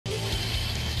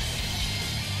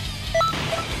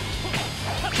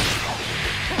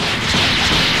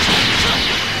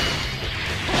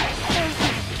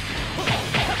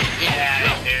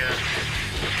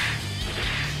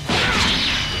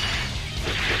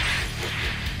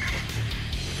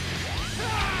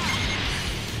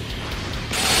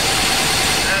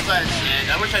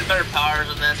wish I had better powers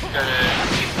in this because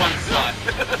these ones suck.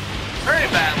 Very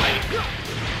badly.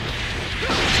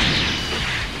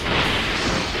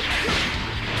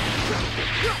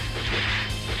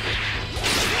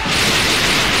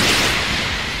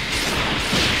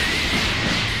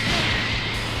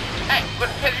 Hey, quit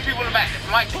hitting people in the back. It's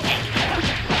my team.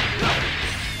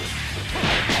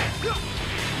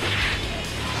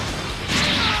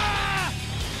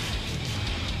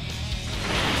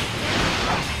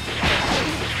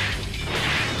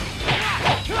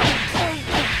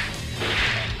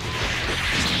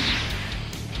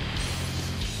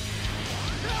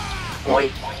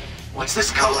 Wait, what's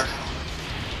this color?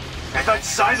 I thought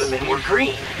Cybermen were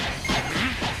green.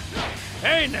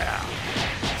 Hey now!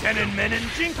 Tenenmen and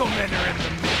Jinklemen are in the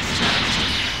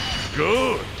mix.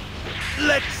 Good.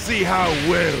 Let's see how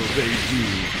well they do.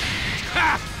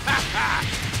 Ha ha ha!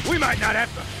 We might not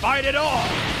have to fight at all.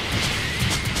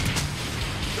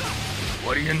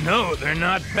 What do you know? They're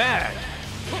not bad.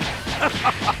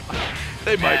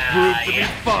 They might prove to be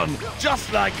fun,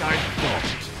 just like I thought.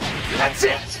 That's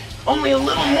it. Only a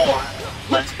little more.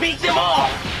 Let's beat them all.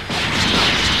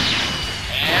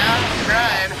 Yeah, I'm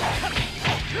trying.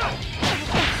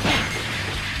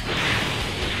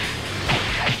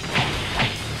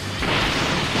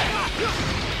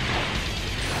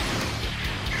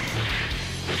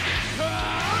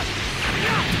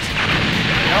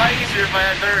 A lot easier if I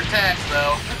had better attacks,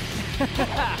 though.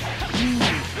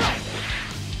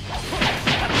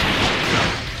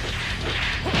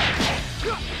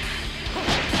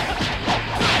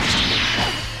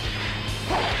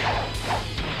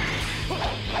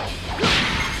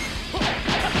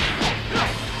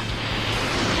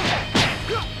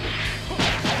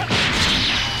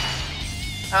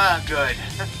 Ah, good.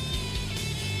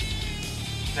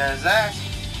 Because that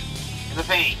is a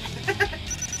pain.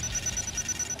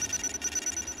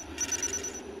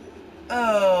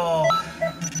 Oh.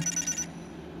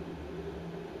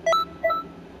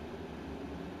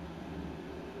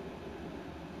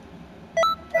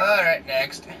 Alright,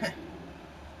 next.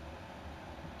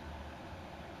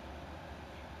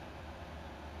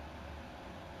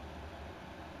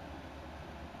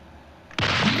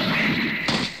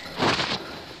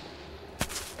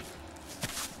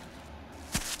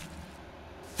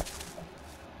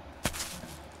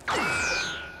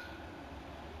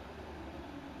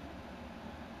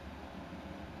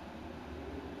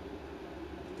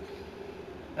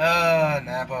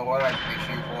 Napa, what do I fix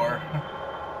you for?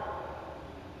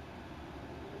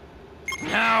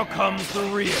 Now comes the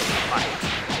real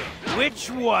fight. Which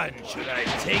one should I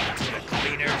take to the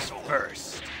cleaners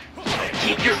first?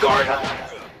 Keep your guard up.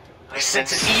 I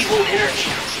sense an evil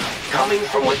energy coming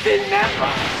from within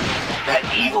Napa. That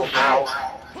evil power.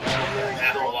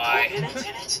 Napa, why?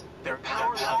 Their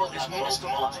power level is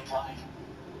multiplied.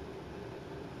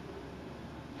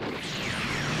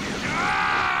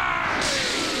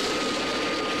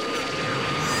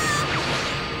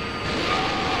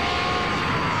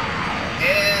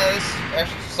 Yeah, this is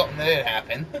actually something that did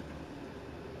happen.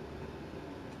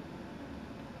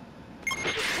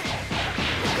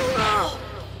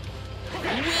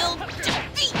 We'll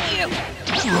defeat you!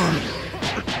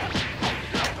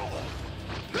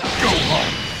 Go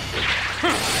home!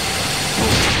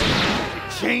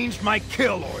 Changed my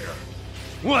kill order.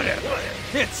 Whatever,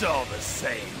 it's all the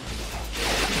same.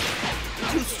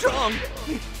 Too strong!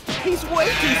 He's way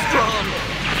too strong!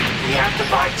 We have to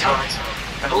buy time.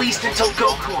 At least until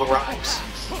Goku arrives.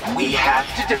 We have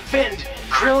to defend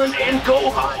Krillin and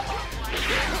Gohan.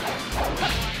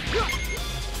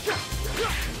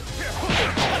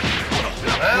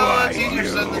 Well, it's easier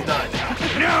said than done.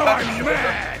 Now I'm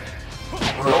mad!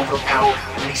 We're overpowered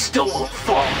and they still won't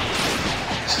fall.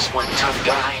 This is one tough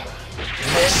guy.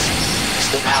 This is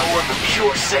the power of the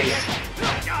pure Saiyan.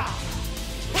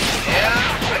 Yeah,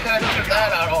 I kinda figured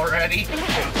that out already.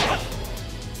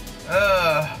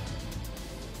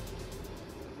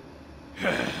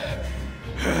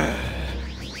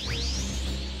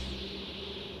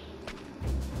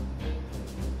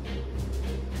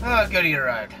 Oh, good he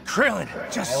arrived. Krillin,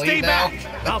 just I stay leave now?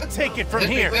 back! I'll take it from Did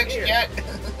we here. fix it yet?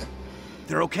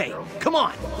 They're okay. Come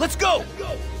on, let's go!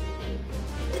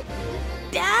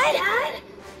 Dad?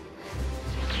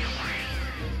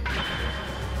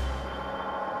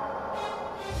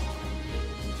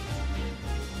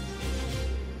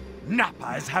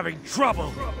 Nappa is having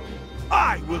trouble.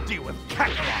 I will deal with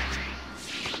Kakarot.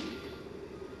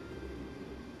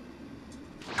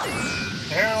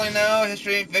 Apparently no,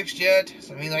 history ain't fixed yet,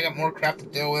 so it means I got more crap to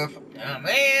deal with. Oh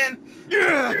man!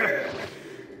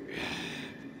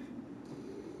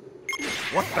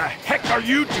 What the heck are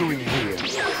you doing here,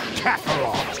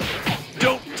 Kakarot?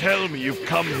 Don't tell me you've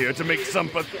come here to make some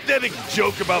pathetic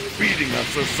joke about beating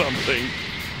us or something.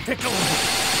 Piccolo,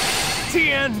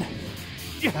 Tien,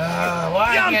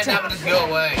 Why can't that just go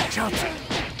away?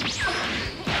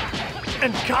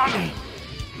 And Kami.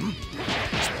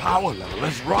 His power level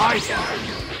is rising. I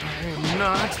am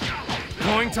not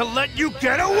going to let you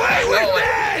get away with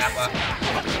this!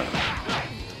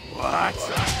 What?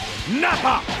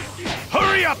 Nappa!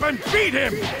 Hurry up and beat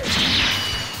him!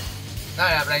 Not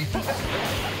happening.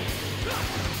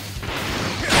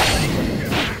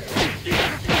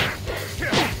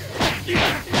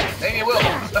 Maybe it will.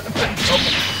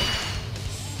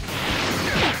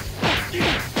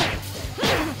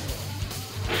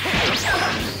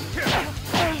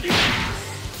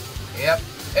 Yep,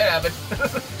 it happened.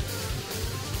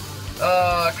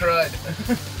 Oh, crud.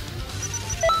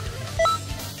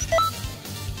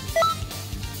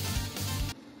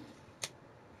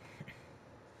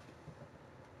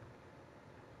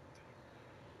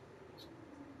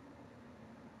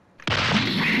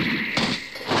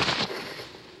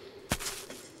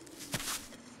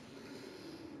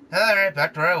 Alright,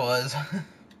 back to where I was.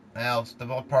 Now, the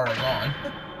part is on.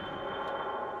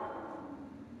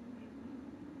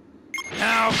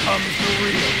 Now comes the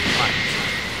real fight.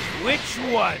 Which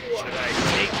one should I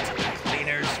take to the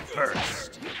cleaners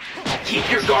first? Keep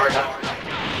your guard up.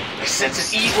 I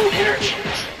sense an evil energy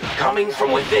coming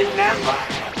from within Nappa.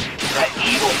 That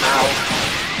evil power.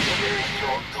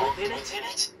 Within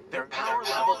it, their power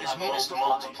level is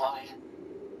multiplied.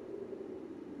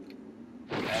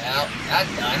 Well,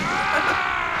 that's done.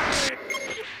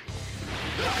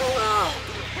 Piccolo!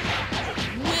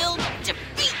 We'll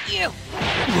defeat you!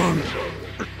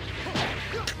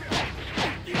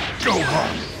 Go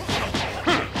home.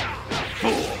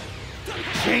 Fool.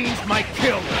 Changed my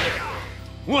kill rate.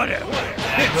 Whatever.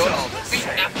 It's all the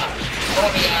same.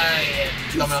 Only I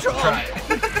am dumb enough to try it.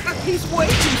 He's way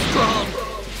too strong!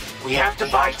 We have to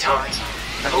buy time,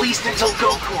 at least until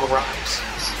Goku arrives.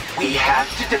 We have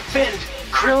to defend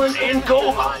Krillin and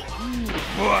Gohan.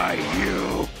 Why,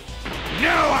 you?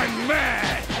 Now I'm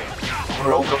mad!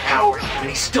 We're overpowered, and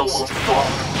he still won't fall.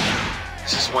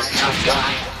 This is one tough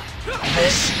guy.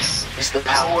 This is the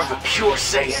power of a pure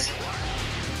Saiyan.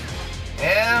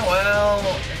 Yeah, well,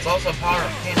 it's also power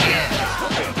of pain in the ass.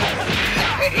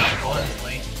 Hey,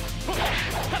 honestly.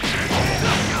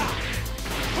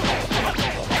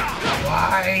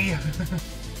 Why?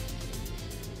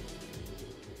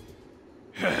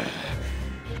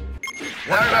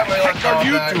 I remember we left off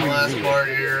back in the last part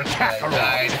here. I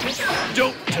died.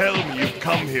 Don't tell me you've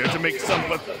come here to make some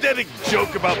pathetic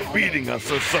joke about beating us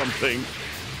or something.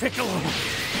 Piccolo,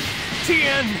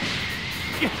 Tien,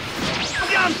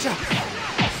 Yamcha,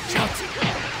 Chaozu,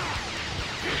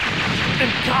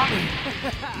 and Kami.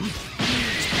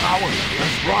 His power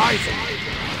is rising.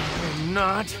 I'm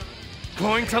not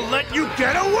going to let you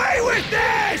get away with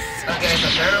this! Okay, so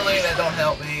apparently that don't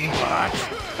help me. What?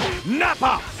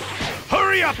 Nappa!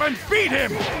 Hurry up and beat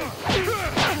him!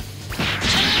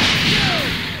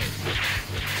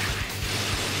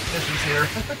 This is here.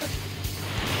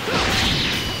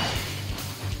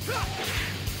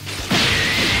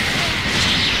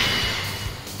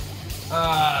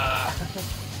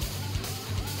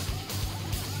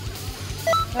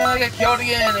 I got killed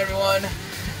again, everyone.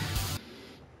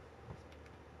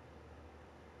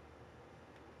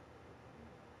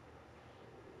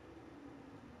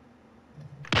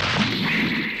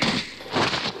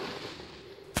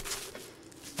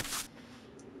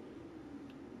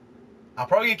 I'll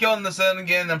probably get killed in the sun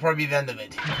again, and probably be the end of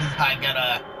it. I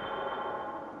gotta...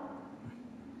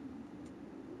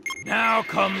 Now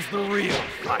comes the real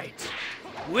fight.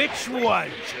 Which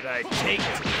one should I take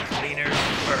to the cleaners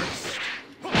first?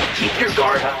 Keep your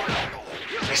guard up.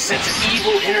 I sense an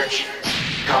evil energy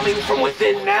coming from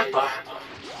within Nappa.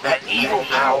 That evil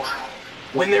power.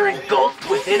 When they're engulfed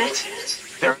within it,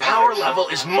 their power level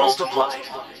is multiplied.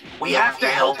 We have to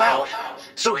help out,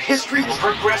 so history will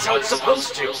progress how it's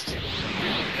supposed to.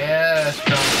 Yes,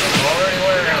 I'm already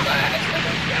aware of that.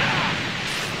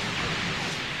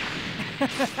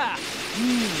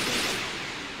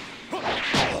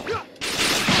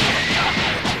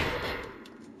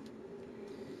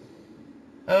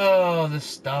 Oh, this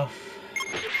stuff.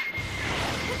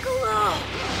 Piccolo!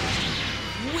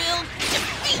 We'll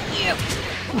defeat you!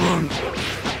 Run!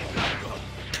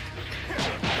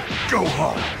 Go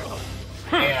home!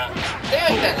 Yeah.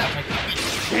 Yeah,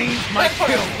 Change my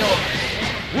kill!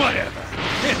 Whatever.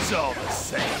 It's all the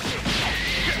same.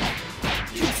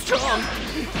 Too strong!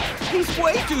 He's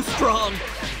way too strong!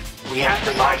 We have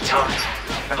to buy time,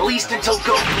 at least until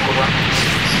Goku arrives.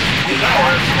 We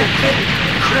have to defend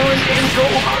Krillin and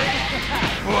Gohan.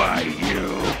 Why,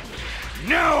 you?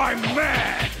 Now I'm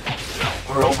mad!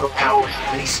 We're overpowered,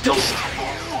 and he's still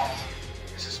strong.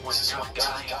 This is one tough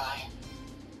guy.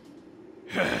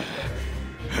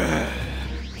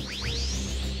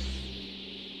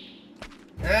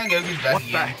 And Yogi's back What the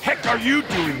again. heck are you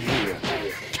doing here?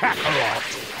 Kakarot!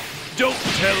 Don't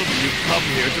tell me you come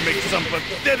here to make some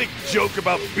pathetic joke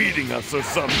about beating us or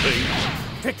something.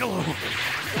 Piccolo,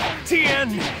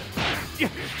 Tien,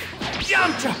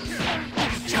 Yamcha,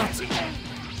 Chaozu,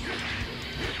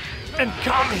 and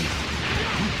Kami.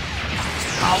 His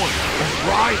power is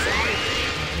rising.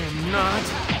 I am not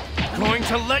going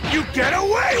to let you get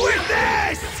away with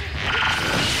this!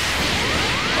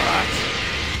 But,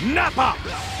 Nappa!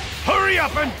 Hurry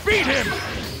up and beat him!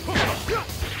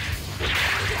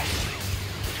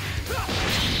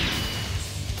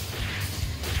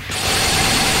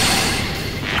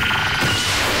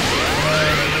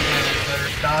 Better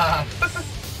stop.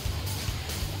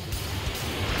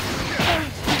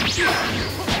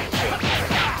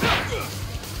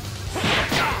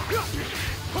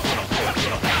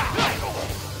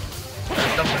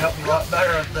 There's stuff to help me a lot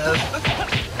better at this.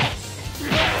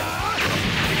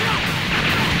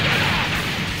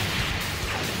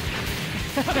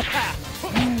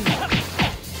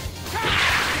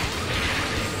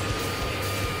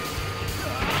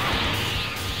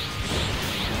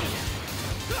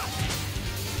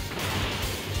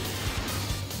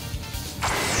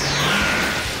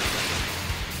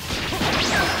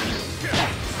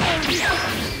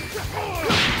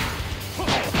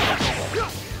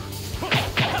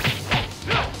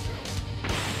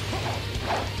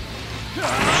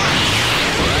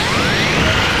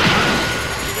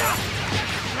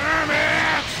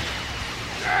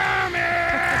 Damn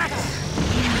it!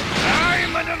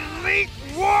 I'm an elite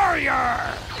warrior!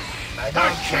 I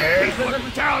don't care. Be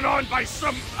looked down on by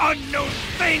some unknown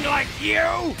thing like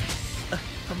you!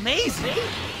 Amazing!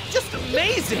 Just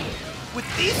amazing! With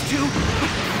these two,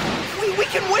 we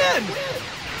can win!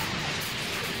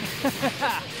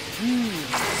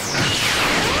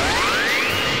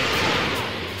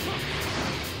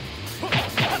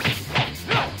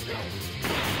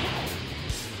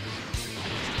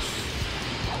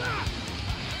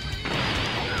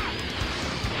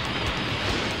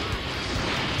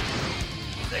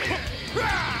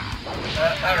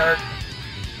 That hurt.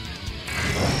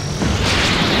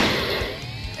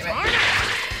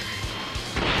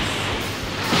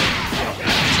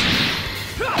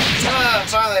 Damn it.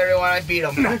 Finally, everyone, I beat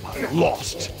him.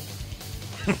 Lost.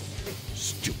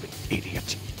 Stupid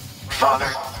idiot.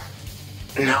 Father,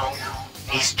 no.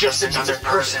 He's just another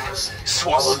person,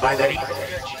 swallowed by that evil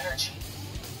energy.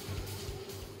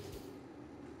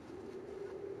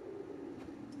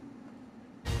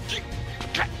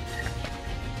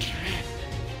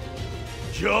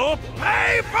 You'll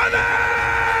pay for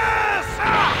this!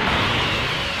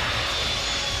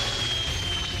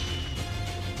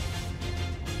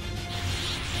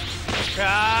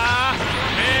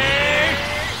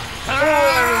 Hello,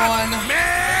 everyone.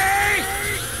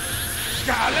 Let's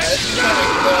try to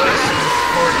go this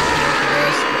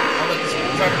I'll let this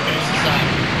try to finish this up.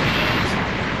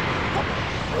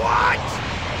 What?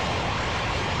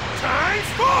 Times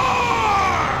 4!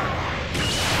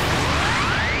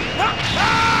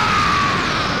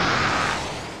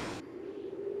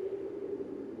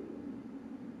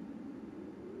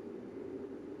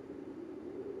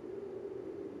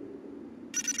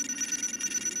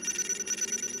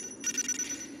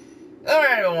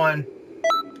 Alright, everyone.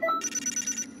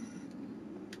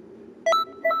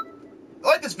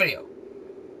 Like this video.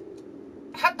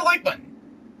 Hit the like button.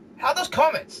 Hit those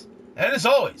comments. And as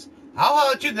always, I'll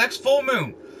holler at you the next full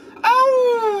moon.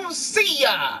 Oh, see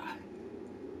ya!